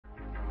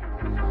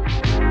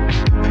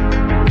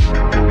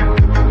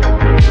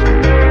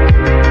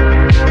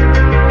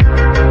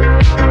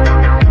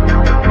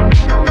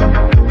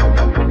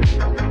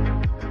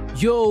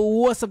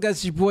What's up, guys?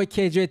 It's your boy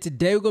KJ.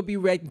 Today we're gonna be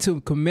reacting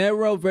to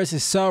CAMERO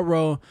versus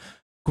SARO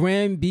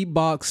Grand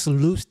Beatbox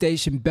Loop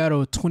Station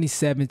Battle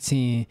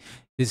 2017.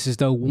 This is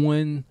the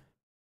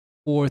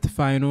 1/4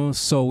 final,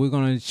 so we're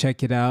gonna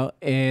check it out.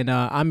 And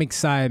I'm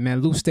excited,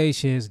 man. Loop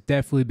Station has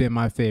definitely been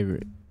my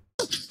favorite.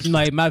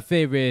 Like my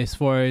favorite as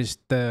far as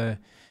the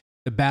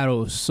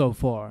battles so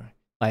far.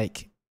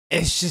 Like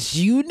it's just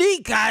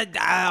unique.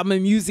 I'm a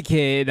music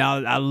head.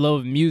 I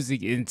love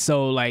music, and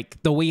so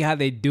like the way how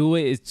they do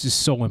it, it's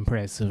just so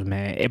impressive,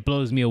 man. It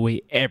blows me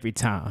away every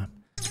time.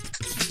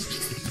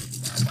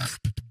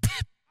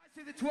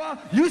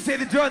 You say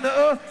the join the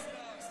earth.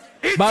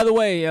 By the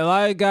way, a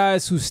lot of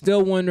guys who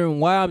still wondering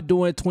why I'm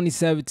doing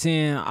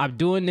 2017, I'm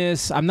doing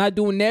this. I'm not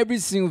doing every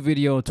single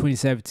video in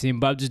 2017,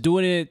 but I'm just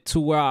doing it to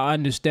where I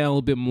understand a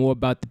little bit more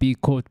about the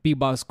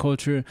beatbox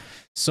culture.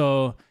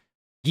 So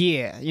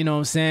yeah, you know what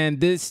I'm saying?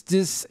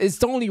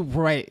 It's only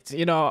right.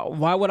 You know,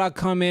 why would I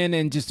come in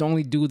and just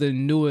only do the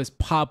newest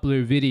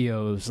popular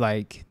videos?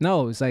 Like,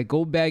 no, it's like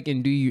go back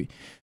and do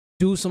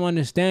some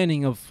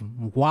understanding of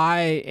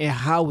why and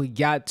how we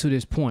got to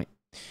this point.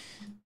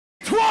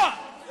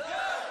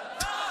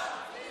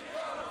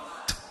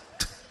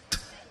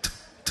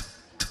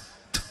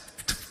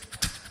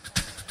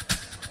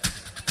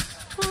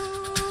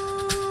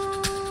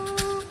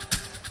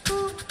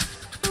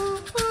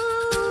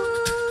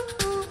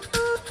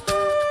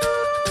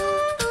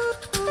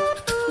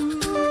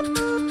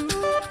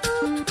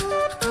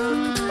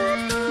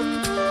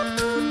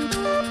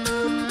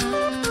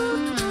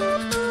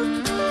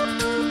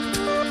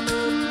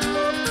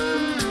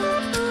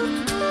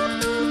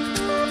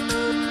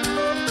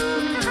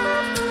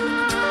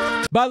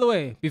 By the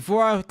way,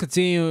 before I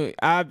continue,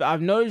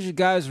 I've noticed you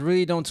guys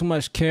really don't too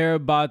much care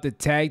about the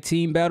tag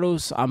team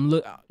battles. I'm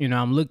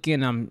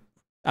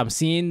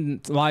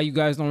seeing a lot of you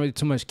guys don't really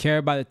too much care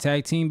about the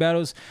tag team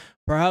battles.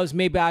 Perhaps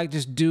maybe I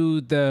just do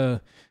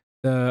the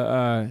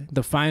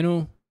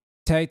final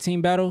tag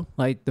team battle,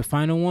 like the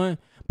final one.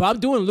 But I'm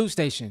doing Loop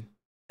Station.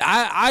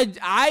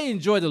 I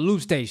enjoy the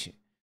Loop Station,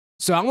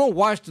 so I'm gonna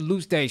watch the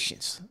Loop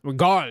Stations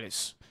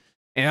regardless,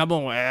 and I'm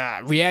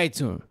gonna react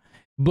to them.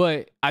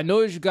 But I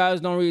notice you guys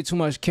don't really too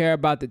much care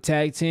about the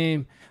tag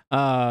team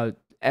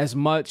as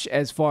much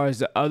as far as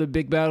the other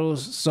big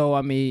battles. So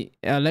I mean,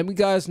 let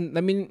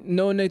me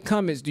know in the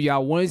comments. Do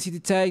y'all want to see the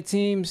tag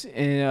teams?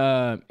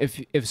 And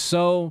if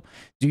so,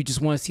 do you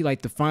just want to see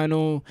like the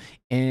final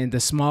and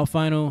the small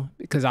final?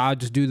 Because I'll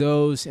just do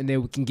those, and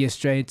then we can get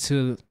straight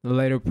to the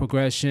later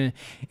progression.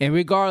 And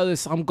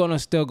regardless, I'm gonna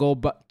still go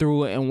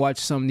through it and watch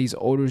some of these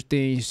older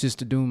things just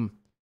to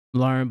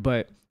learn.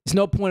 But there's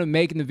no point in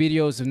making the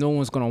videos if no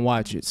one's gonna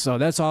watch it. So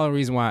that's all the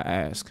reason why I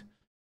ask.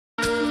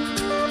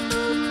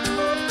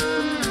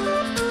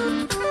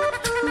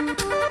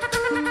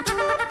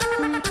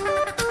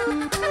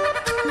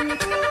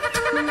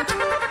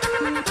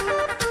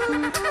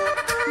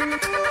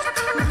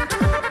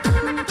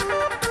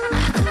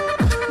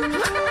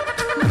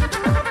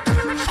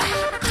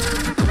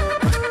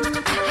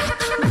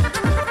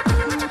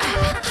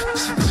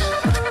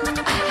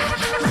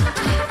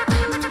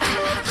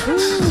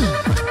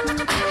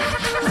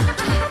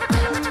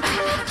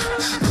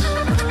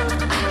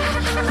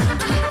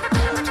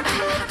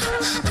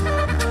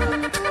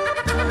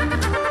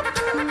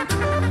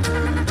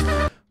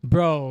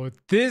 Bro,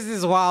 this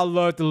is why I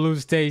love the Loop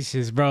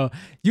Stations, bro.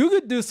 You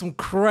could do some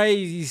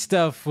crazy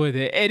stuff with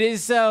it, and it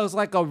sounds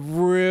like a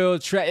real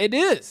track. It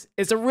is.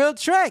 It's a real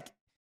track.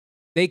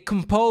 They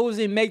compose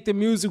and make the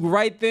music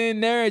right then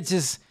and there. It's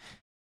just,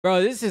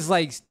 bro, this is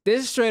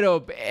straight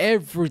up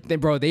everything,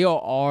 bro. They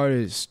are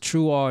artists,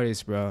 true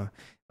artists, bro.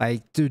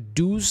 Like, to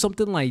do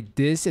something like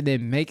this and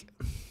then make...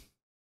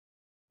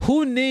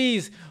 Who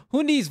needs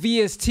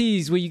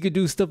VSTs when you could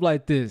do stuff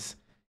like this?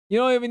 You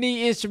don't even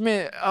need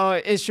instruments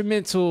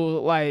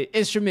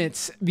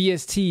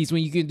VSTs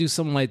when you can do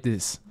something like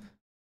this.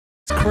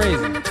 It's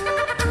crazy.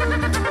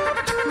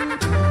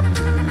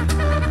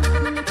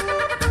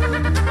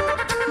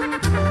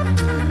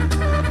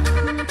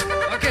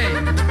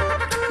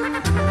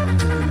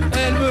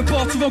 Elle me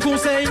porte souvent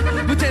conseil,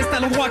 me teste à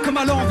l'endroit comme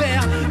à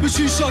l'envers, me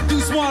chuchote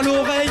doucement à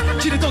l'oreille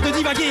qu'il est temps de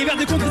divaguer vers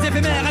des contrées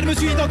éphémères. Elle me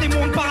suit dans des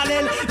mondes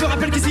parallèles, me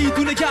rappelle qu'ici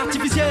tout n'est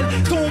qu'artificiel,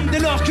 tombe dès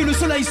lors que le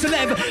soleil se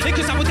lève et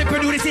que sa beauté peut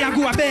nous laisser un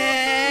goût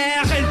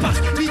amer. Elle passe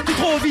vite,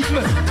 trop vite,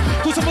 me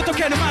consomme autant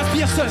qu'elle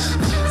m'inspire seule.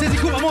 Saisis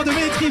couramment de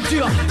mes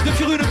triptures, de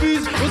fur une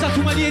muse aux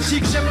atouts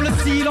magnétiques. J'aime le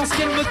silence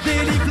qu'elle me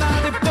délivre,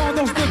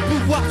 l'indépendance de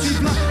pouvoir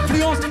suivre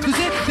l'influence de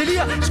ses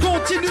délires. Je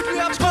continue de lui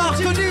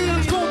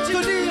appartenir, je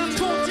continue.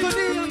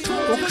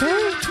 Okay.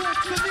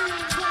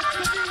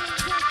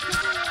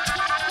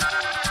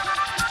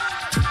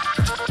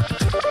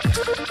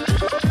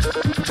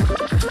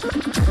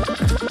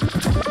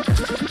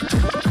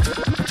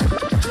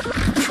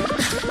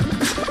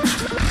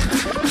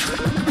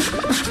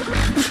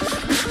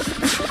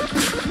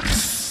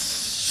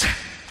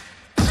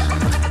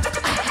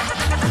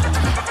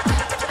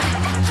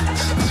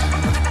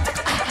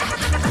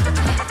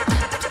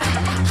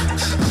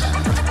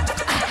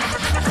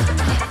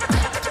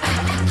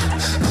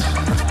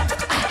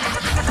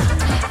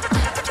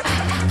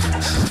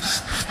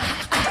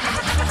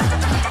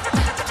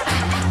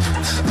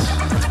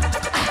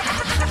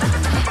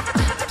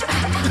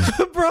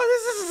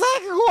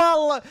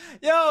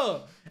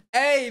 Yo,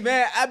 hey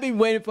man, I've been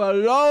waiting for a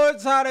long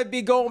time to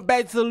be going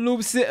back to the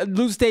Loop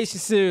Station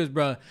series,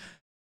 bro.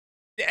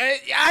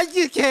 I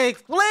just can't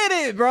explain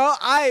it, bro.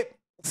 I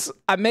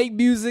make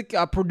music,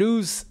 I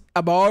produce,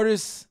 I'm an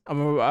artist.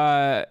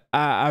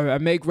 I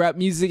make rap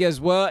music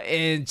as well,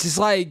 and just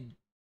like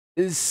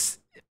this,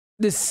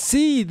 to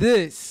see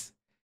this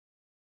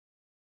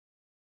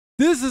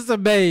is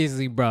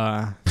amazing,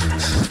 bro.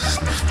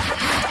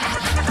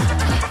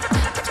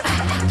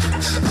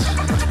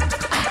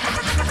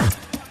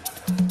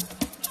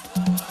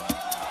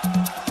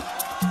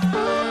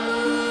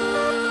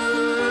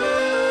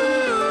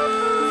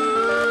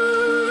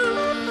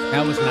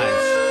 That was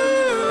nice.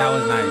 That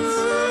was nice.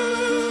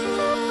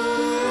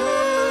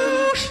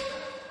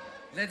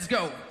 Let's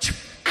go.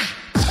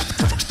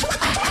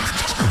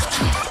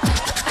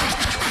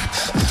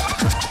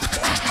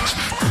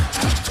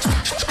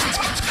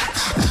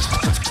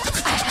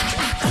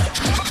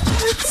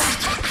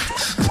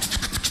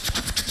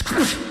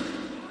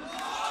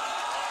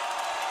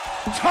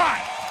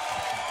 Time.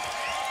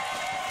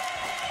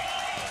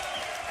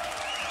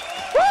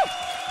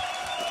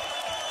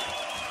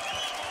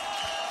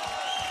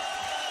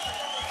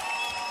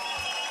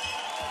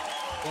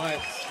 What?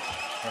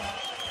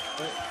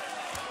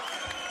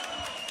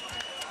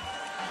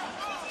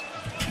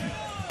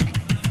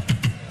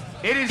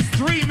 It is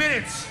 3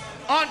 minutes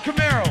on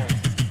Camero.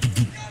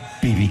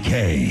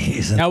 BBK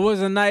is That was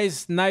a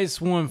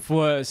nice one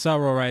for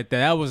SARO right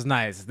there. That was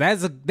nice.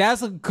 That's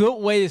a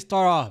good way to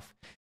start off.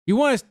 You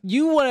want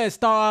to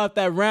start off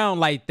that round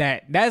like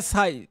that. That's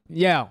how.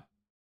 Yo.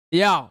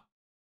 the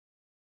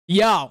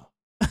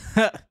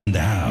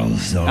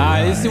house. All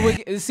right.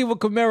 Let's see what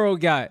Camero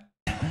got.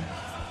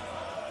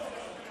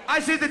 I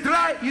say the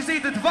dry, you say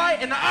the dry,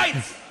 and the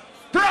eins.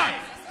 Dry.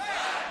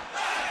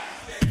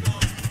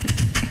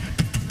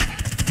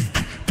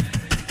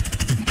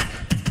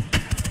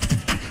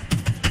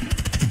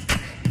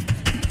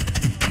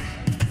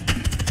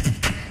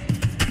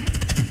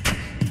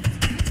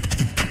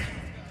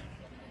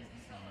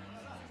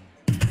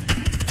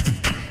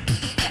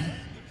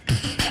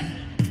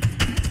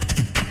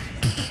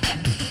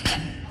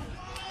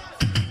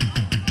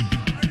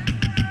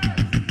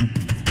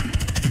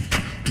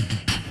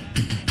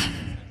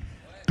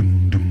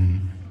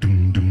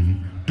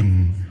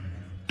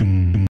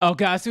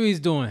 Okay, I see what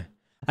he's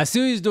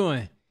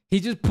doing.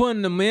 He's just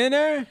putting them in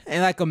there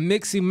and like a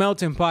mixing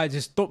melting pot,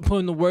 just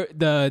putting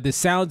the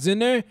sounds in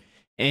there.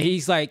 And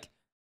he's like,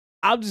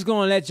 I'm just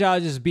gonna let y'all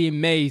just be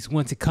amazed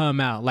once it come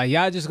out. Like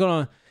y'all just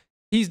gonna.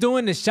 He's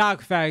doing the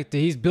shock factor.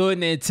 He's building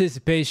the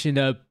anticipation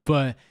up.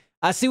 But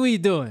I see what he's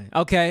doing.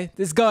 Okay,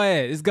 let's go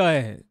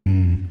ahead.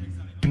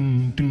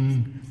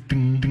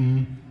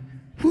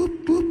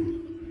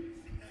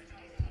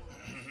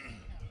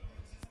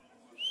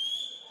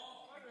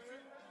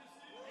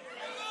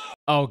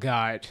 Oh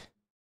God.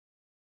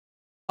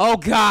 All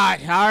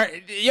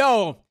right,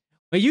 yo,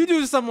 when you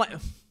do something like,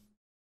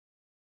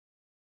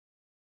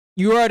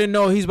 you already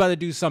know he's about to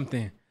do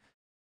something.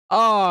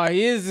 Oh,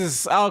 he is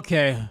this.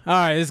 Okay. All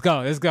right, let's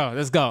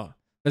go.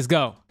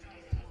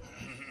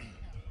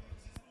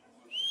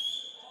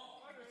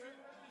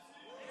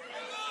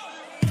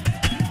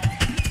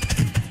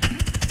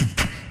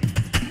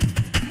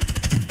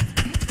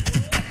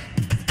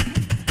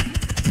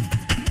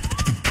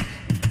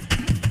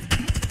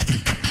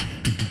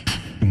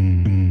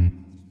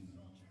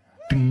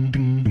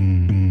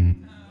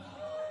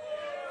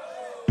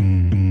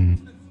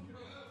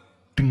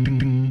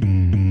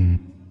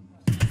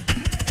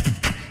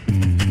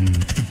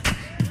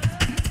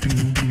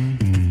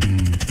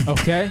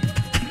 Okay.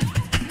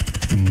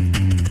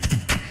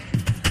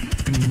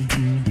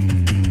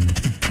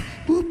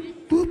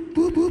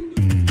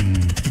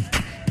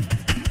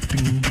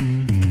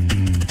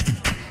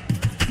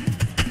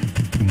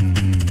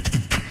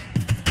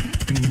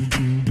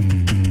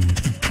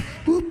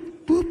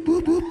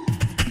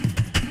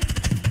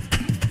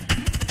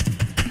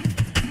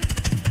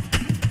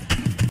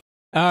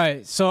 All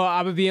right, so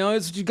I'm gonna be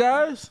honest with you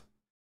guys.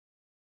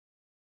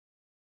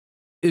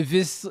 If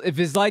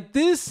it's like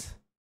this,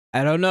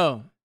 I don't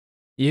know.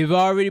 You've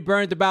already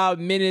burned about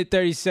a minute and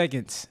 30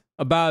 seconds.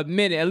 About a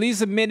minute, at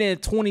least a minute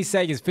and 20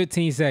 seconds,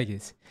 15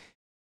 seconds.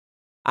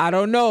 I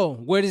don't know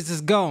where this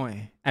is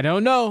going. I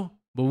don't know,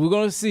 but we're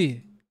gonna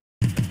see.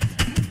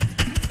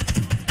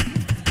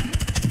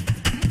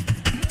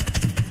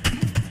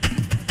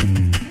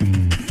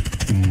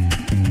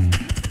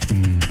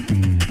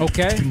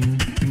 Okay.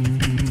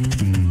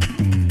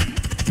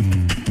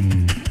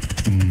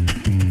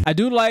 I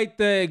do like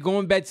the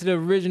going back to the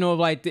original of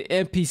like the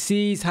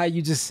NPCs, how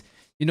you just,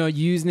 you know,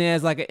 using it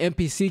as like an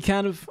NPC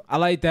kind of. I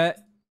like that.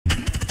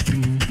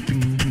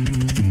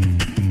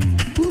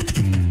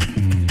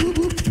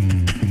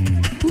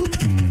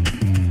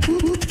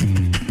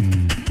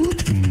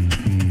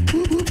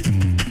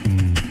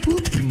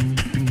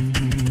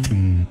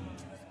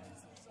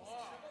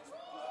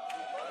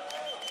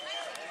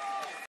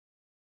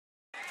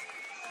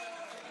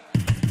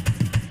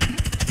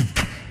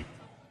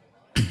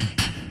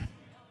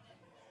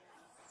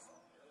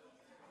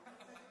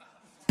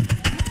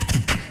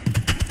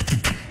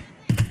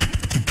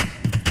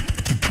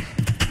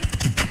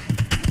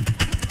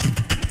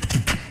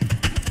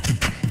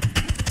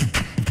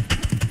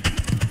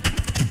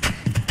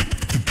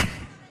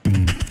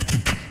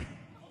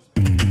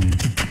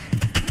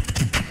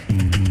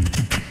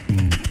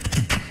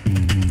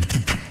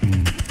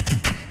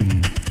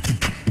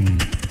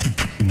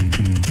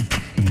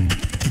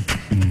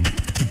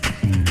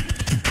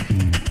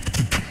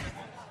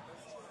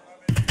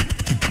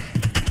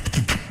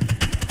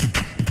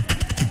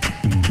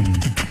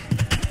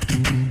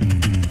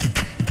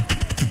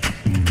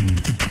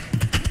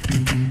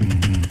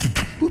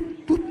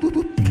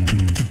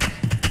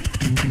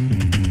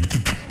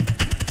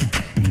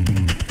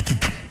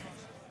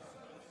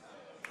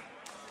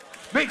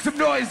 Make some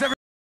noise, everybody.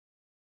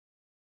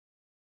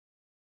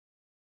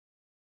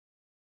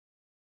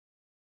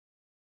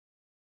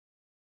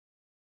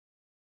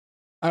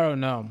 I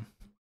don't know.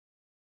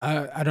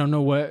 I don't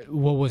know what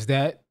was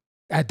that.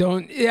 I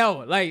don't,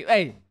 like,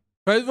 hey,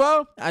 first of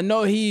all, I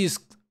know he's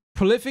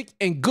prolific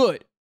and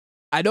good.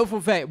 I know for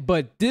a fact,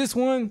 but this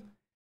gonna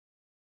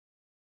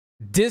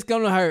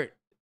hurt.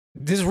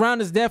 This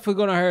round is definitely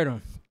gonna hurt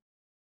him.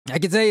 I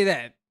can tell you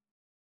that.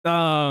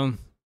 I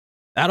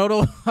don't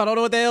know. I don't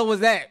know what the hell was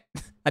that.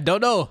 I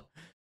don't know.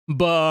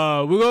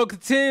 But we're gonna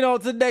continue on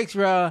to the next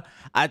round.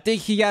 I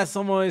think he got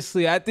some on his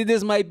sleeve. I think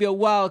this might be a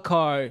wild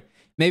card.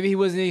 Maybe he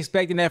wasn't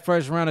expecting that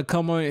first round to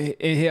come on and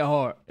hit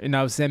hard. You know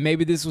what I'm saying?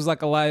 Maybe this was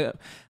like a light.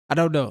 I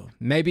don't know.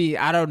 Maybe,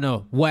 I don't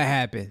know what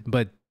happened,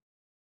 but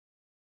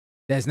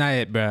that's not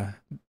it, bro.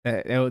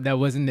 That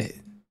wasn't it.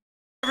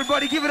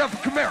 Everybody give it up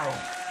for Camero.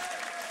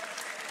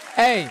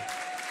 Hey,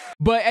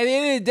 but at the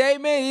end of the day,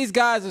 man, these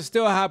guys are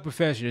still high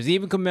professionals.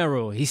 Even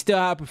Camero, he's still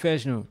high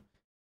professional.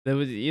 There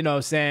was, you know what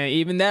I'm saying?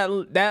 Even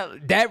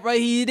that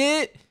right he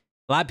did,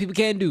 a lot of people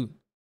can't do. You know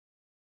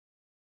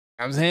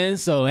what I'm saying?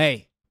 So,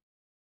 hey.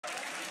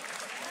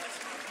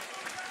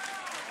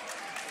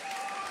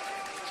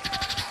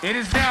 It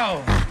is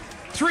now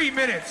 3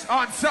 minutes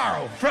on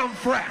SARO from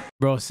Frack.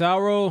 Bro,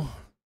 SARO.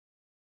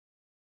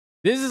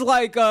 This is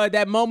like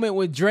that moment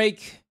with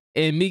Drake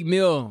and Meek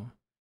Mill.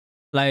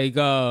 Like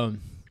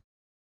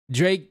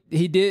Drake,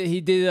 he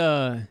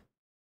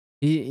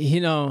you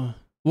know,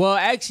 well,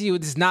 actually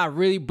it's not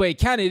really, but it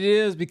kind of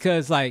is,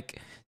 because like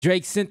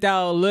Drake sent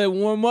out a little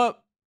warm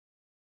up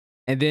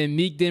and then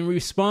Meek didn't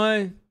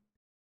respond.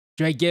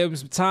 Drake gave him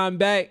some time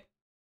back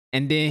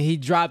and then he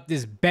dropped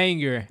this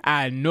banger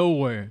out of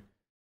nowhere.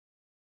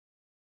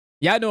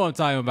 Y'all know what I'm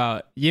talking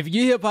about. If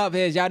you hip hop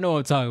heads, y'all know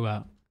what I'm talking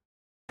about.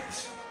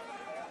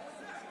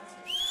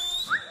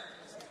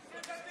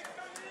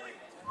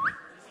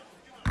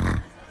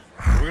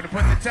 We're gonna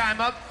put the time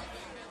up.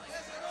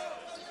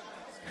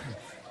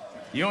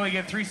 You only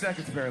get 3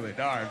 seconds apparently.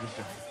 No, I'm just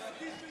joking.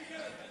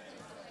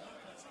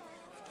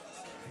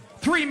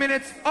 3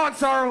 minutes on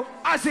SARO.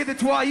 I say the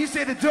toi, you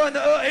say the deux,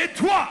 et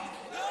toi.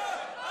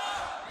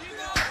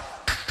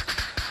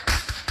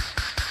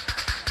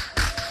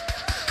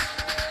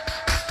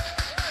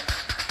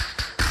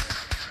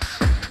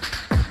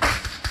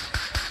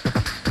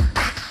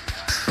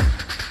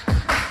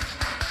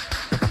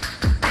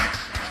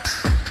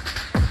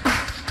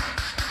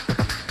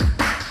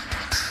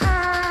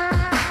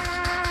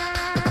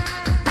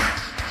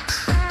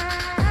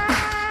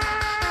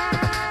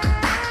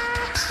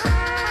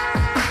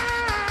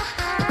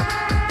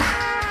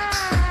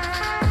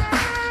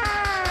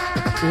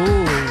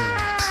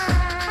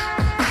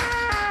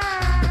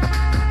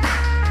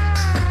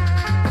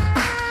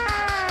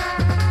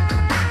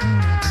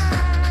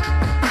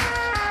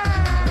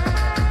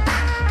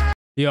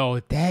 Yo,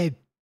 that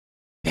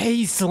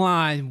bass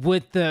line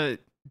with the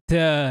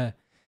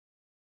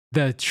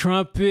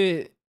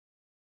trumpet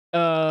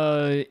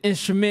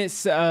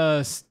instruments,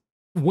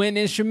 wind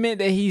instrument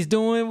that he's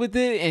doing with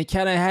it, and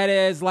kind of had it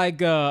as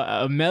like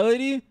a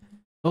melody.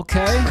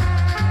 Okay.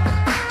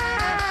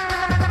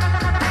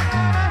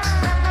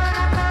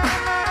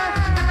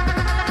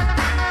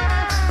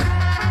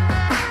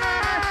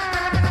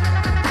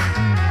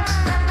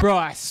 Bro,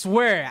 I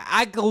swear,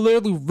 I could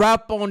literally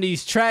rap on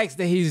these tracks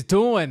that he's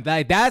doing.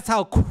 Like, that's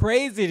how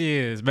crazy it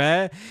is,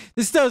 man.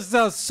 This stuff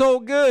sounds so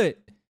good.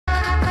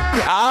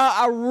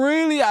 I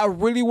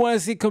really want to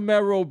see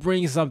Camero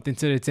bring something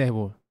to the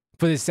table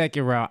for the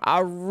second round.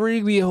 I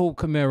really hope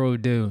Camero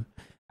do.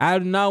 I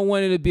do not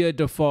want it to be a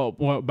default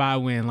by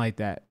win like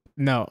that.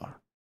 No.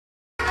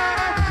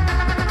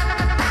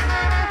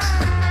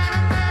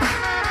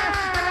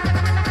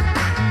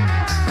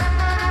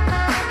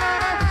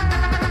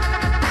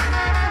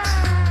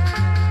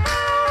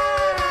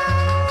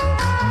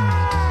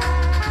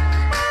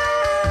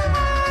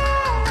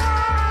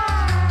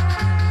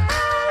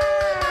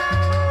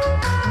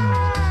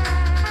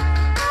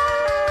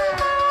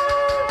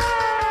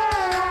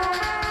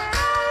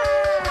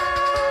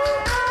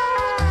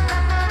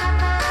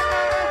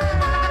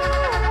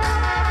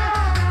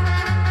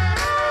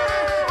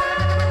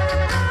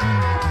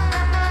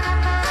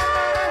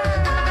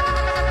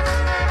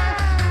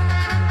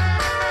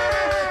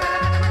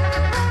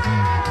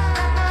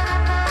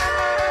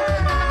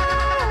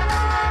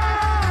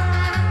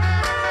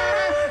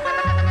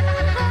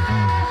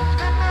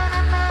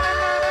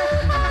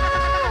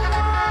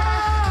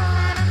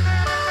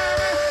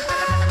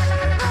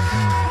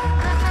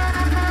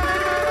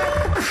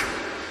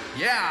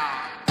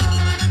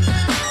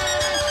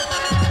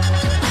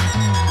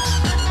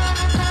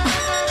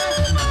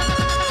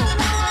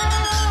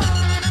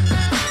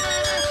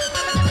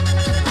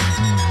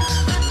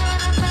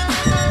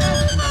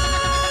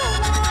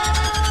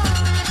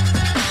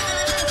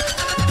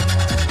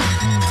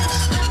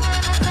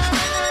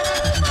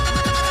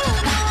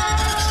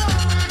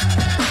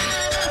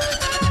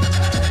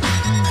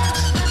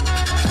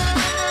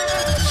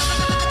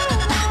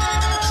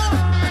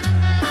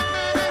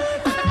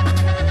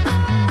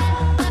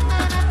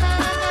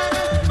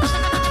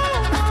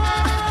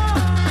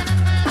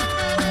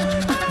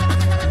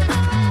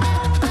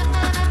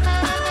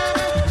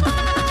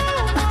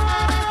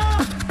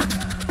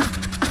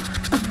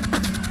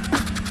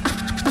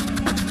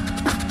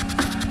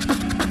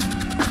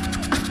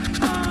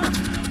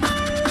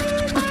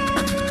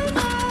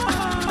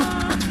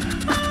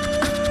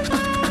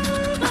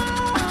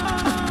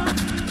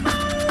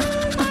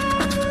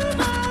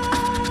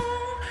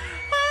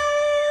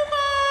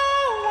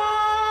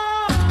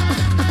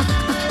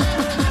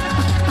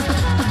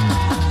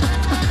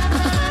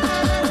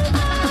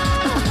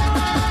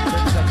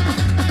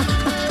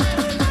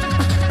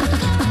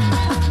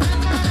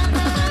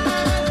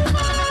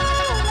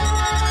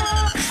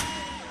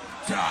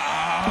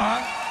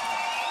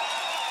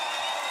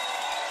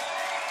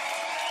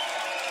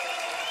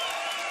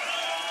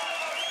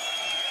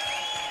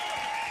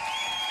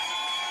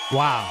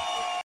 Wow.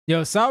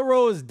 Yo,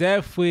 SARO is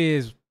definitely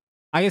is.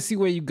 I can see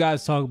where you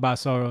guys talk about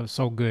SARO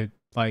so good.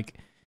 Like,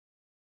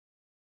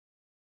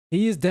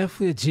 he is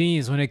definitely a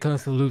genius when it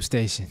comes to loop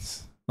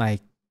stations.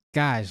 Like,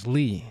 gosh,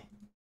 Lee.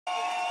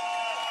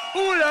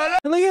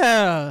 Look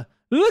at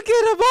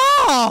them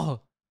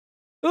all.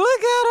 Look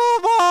at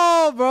them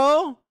all,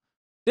 bro.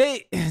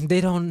 They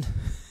don't.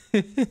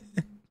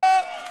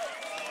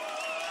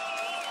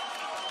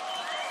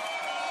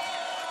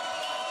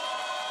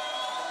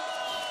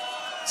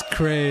 It's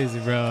crazy,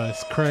 bro.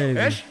 It's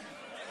crazy.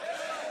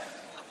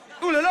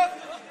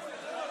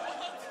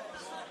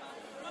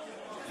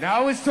 Now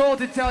I was told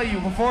to tell you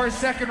before a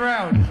second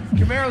round,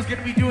 Camero's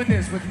gonna be doing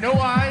this with no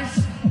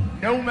eyes,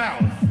 no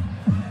mouth.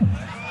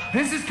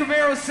 This is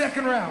Camero's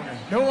second round.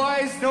 No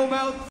eyes, no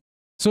mouth.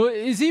 So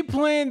is he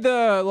playing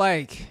the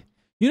like,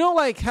 you know,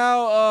 like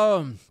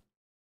how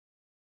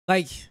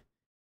like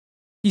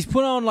he's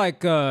put on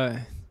like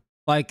a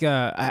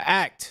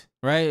act,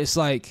 right? It's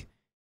like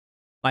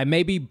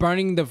maybe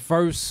burning the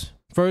first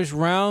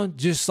round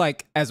just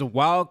like as a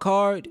wild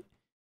card,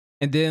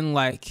 and then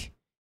like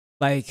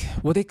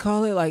what they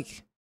call it,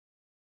 like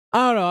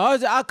I don't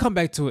know. I'll come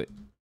back to it.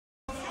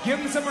 Give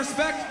him some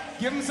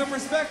respect. Give him some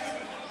respect.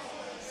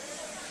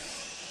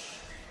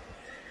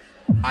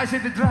 I say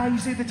the dry, you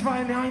say the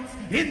 29.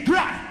 In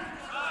dry.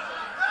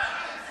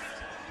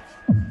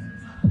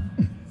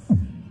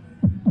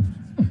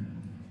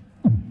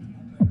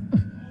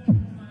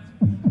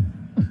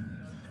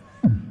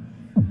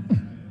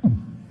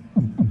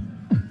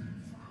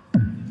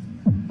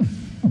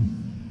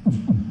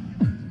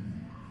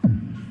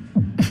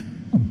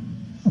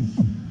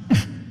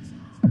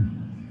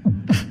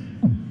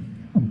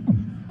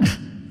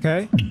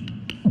 Okay.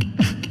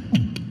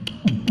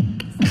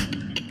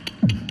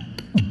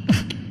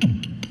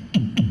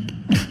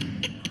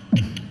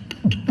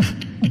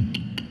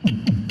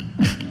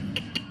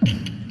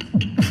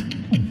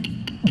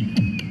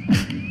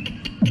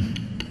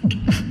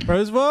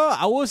 First of all,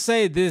 I will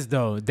say this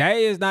though. That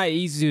is not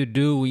easy to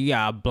do when you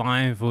got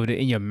blindfolded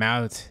in your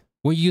mouth.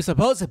 When you're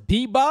supposed to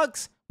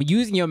beatbox, when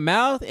using your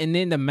mouth and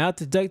then the mouth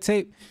is duct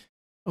tape.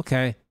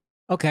 Okay.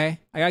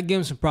 Okay. I gotta give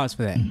him some props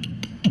for that.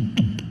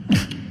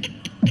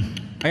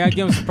 I gotta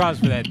give him some props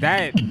for that.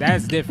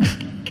 That's different.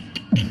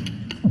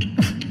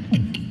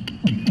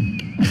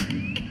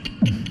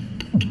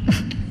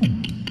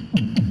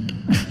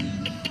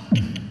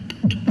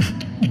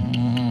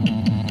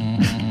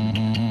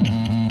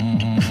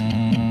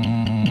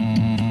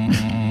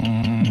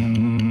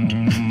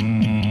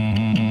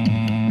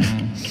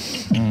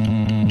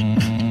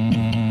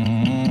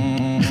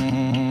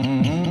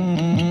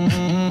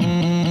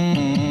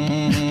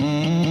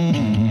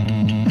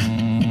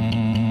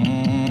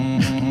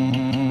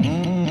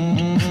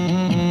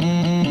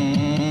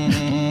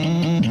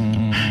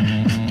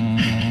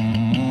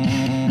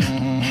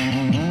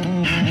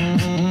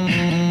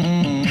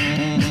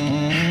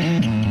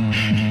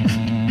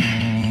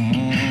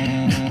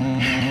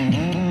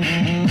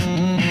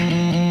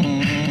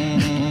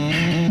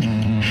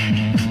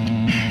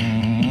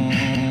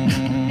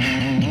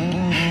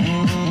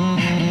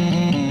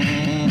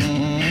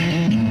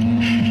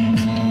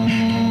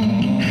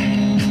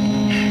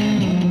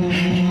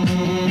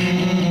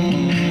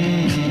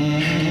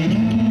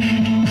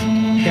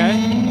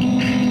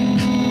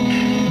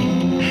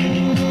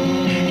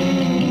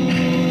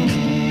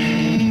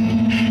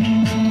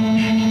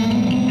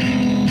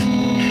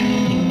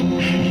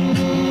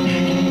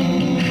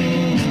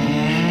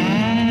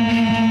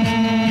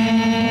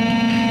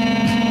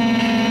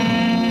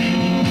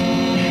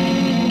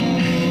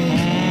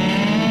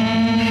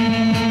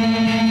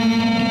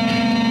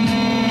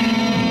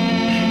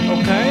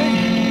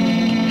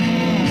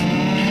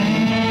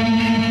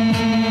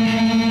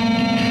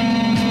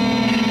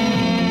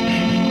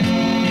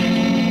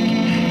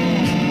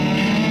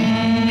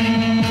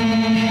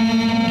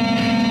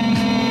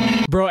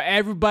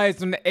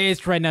 Everybody's on the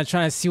edge right now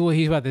trying to see what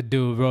he's about to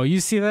do, bro. You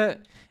see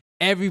that?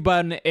 Everybody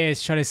on the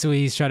edge trying to see what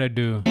he's trying to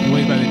do. What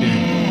he's about to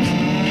do.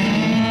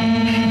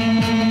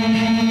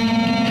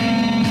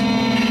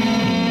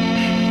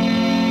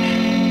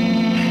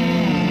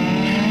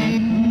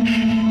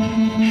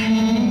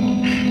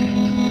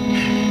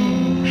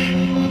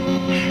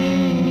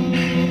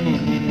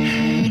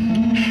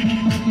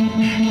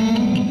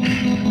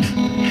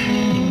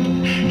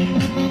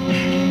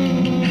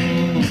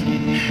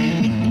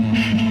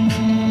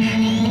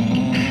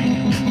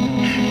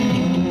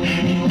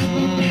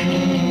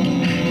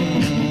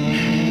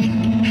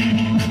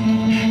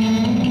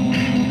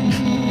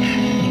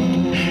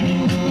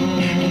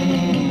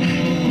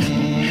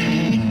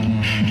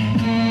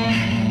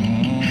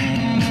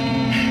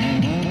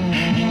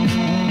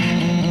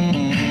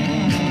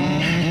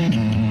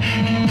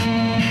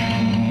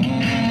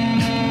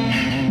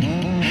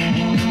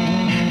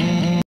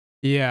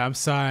 Yeah, I'm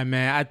sorry,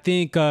 man. I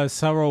think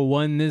SARO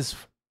won this,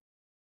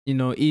 you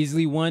know,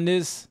 easily won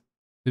this,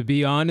 to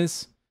be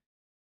honest.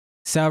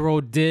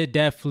 SARO did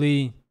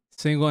definitely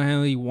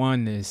single-handedly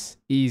won this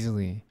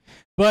easily.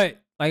 But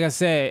like I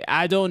said,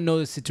 I don't know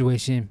the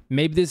situation.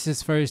 Maybe this is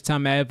his first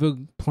time ever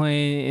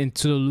playing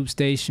into the Loop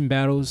Station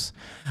battles.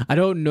 I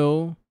don't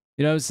know.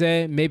 You know what I'm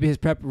saying? Maybe his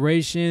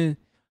preparation.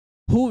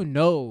 Who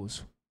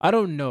knows? I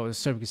don't know the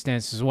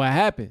circumstances, what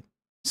happened.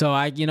 So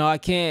I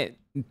can't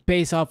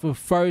base off of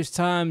first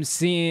time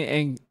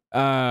seeing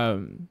like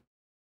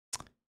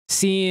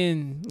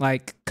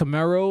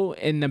CAMERO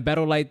in a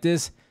battle like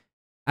this.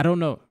 I don't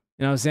know.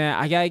 You know what I'm saying?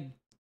 I gotta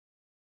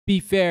be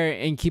fair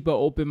and keep an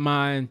open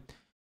mind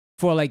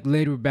for like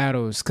later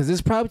battles, because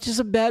it's probably just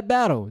a bad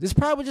battle. This is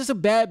probably just a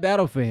bad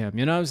battle for him.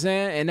 You know what I'm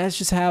saying? And that's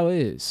just how it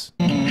is.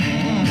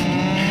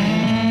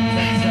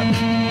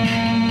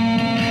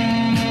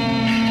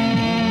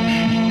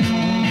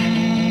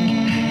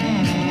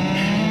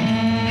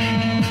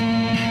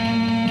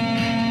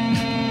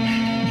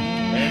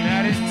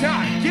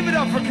 Time. Give it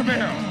up for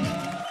CAMERO.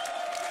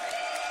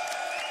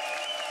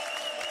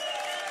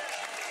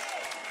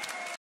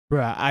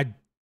 Bruh,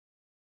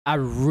 I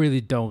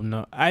really don't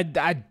know.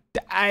 I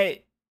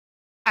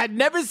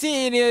never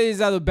seen any of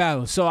these other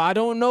battles, so I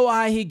don't know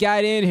how he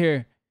got in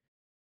here.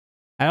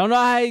 I don't know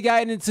how he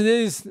got into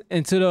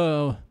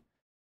the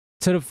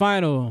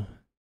final.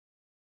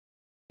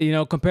 You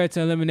know, compared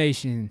to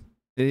elimination.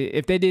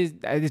 If they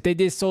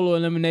did solo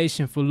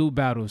elimination for loot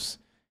battles,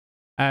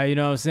 you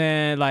know what I'm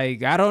saying?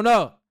 Like, I don't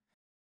know.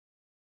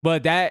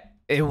 But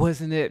it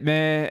wasn't it,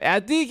 man.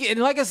 I think,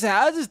 and like I said,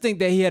 I just think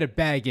that he had a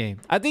bad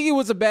game. I think it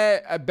was a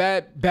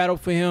bad battle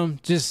for him.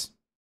 Just,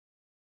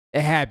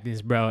 it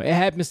happens, bro. It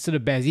happens to the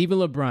best. Even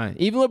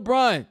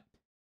LeBron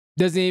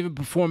doesn't even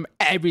perform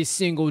every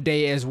single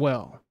day as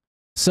well.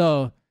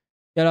 So,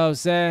 you know what I'm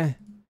saying?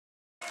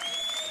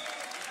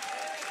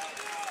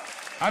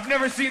 I've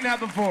never seen that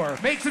before.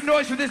 Make some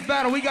noise for this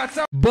battle. We got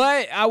some.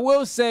 But I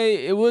will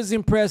say it was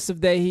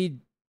impressive that he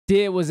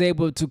was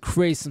able to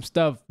create some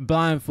stuff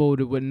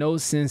blindfolded with no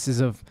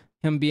senses of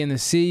him being the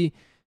C,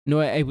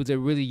 nor able to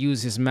really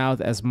use his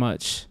mouth as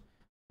much.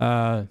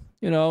 You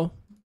know.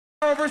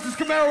 SARO versus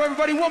CAMERO,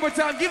 everybody, one more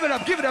time. Give it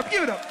up, give it up,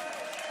 give it up.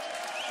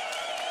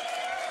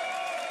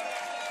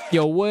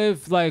 Yo, what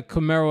if like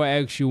CAMERO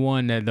actually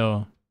won that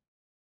though?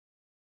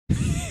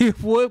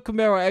 What if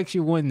CAMERO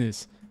actually won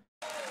this?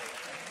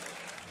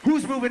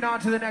 Who's moving on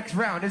to the next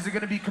round? Is it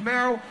going to be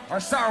CAMERO or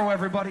SARO,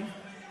 everybody?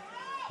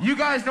 You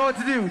guys know what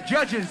to do.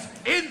 Judges,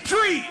 in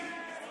 3.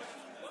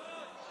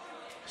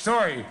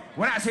 Sorry,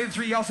 when I say the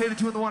 3, y'all say the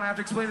 2 and the 1. I have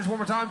to explain this one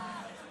more time.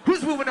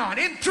 Who's moving on?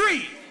 In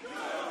 3.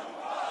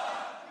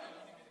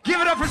 Give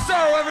it up for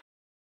SARO, everybody.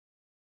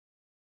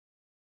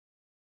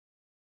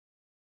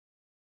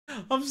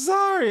 I'm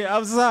sorry.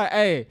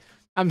 Hey,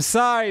 I'm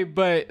sorry,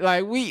 but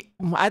like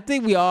I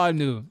think we all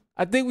knew.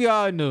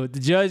 The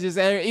judges,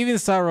 even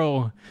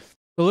SARO.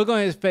 The look on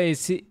his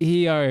face,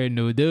 he already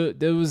knew.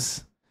 There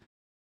was.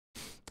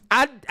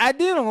 I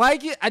didn't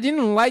like it. I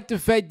didn't like the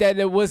fact that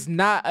it was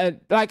not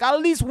like I at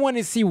least want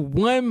to see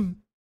one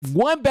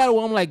battle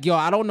where I'm like, yo,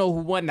 I don't know who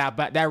won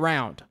that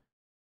round.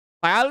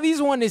 Like I at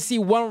least want to see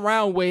one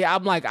round where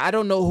I'm like, I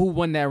don't know who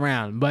won that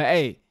round. But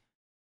hey,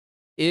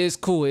 it's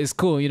cool. It's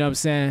cool. You know what I'm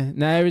saying?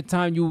 Now every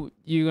time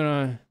you're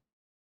gonna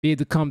be able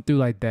to come through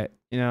like that.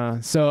 You know,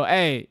 so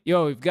hey,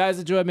 yo, if you guys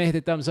enjoyed, man, hit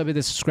the thumbs up, hit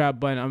the subscribe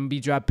button. I'm gonna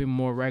be dropping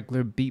more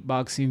regular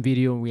beatboxing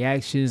video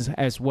reactions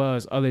as well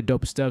as other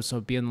dope stuff.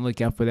 So be on the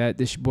lookout for that.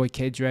 This your boy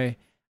K Dre.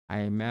 I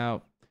am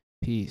out.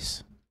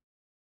 Peace.